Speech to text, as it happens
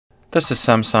This is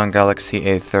Samsung Galaxy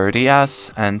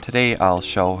A30S, and today I'll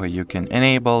show how you can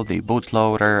enable the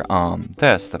bootloader on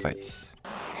this device.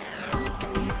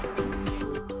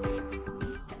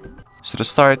 So to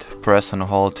start, press and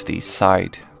hold the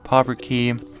side power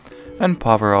key and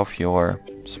power off your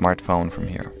smartphone from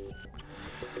here.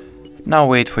 Now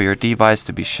wait for your device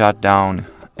to be shut down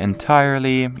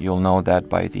entirely. You'll know that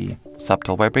by the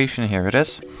subtle vibration. Here it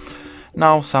is.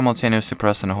 Now simultaneously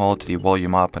press and hold the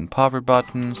volume up and power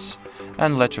buttons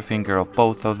and let your finger off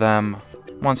both of them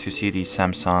once you see the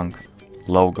Samsung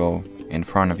logo in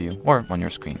front of you or on your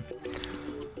screen.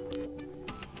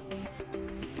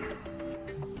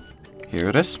 Here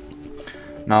it is.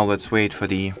 Now let's wait for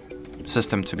the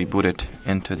system to be booted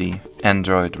into the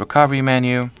Android recovery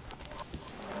menu.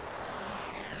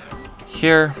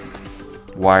 Here,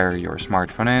 wire your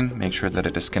smartphone in, make sure that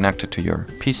it is connected to your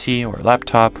PC or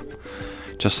laptop,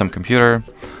 just some computer.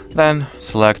 Then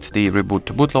select the Reboot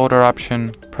to Bootloader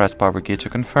option, press power key to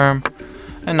confirm,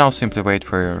 and now simply wait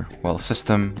for your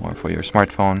system or for your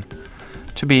smartphone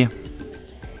to be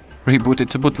rebooted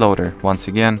to bootloader. Once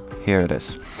again, here it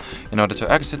is. In order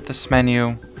to exit this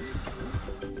menu,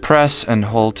 press and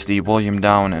hold the volume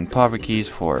down and power keys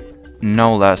for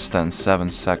no less than 7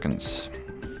 seconds,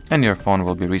 and your phone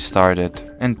will be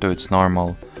restarted into its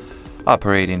normal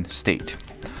operating state.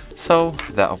 So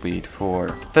that'll be it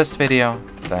for this video.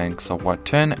 Thanks for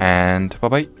watching, and bye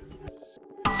bye.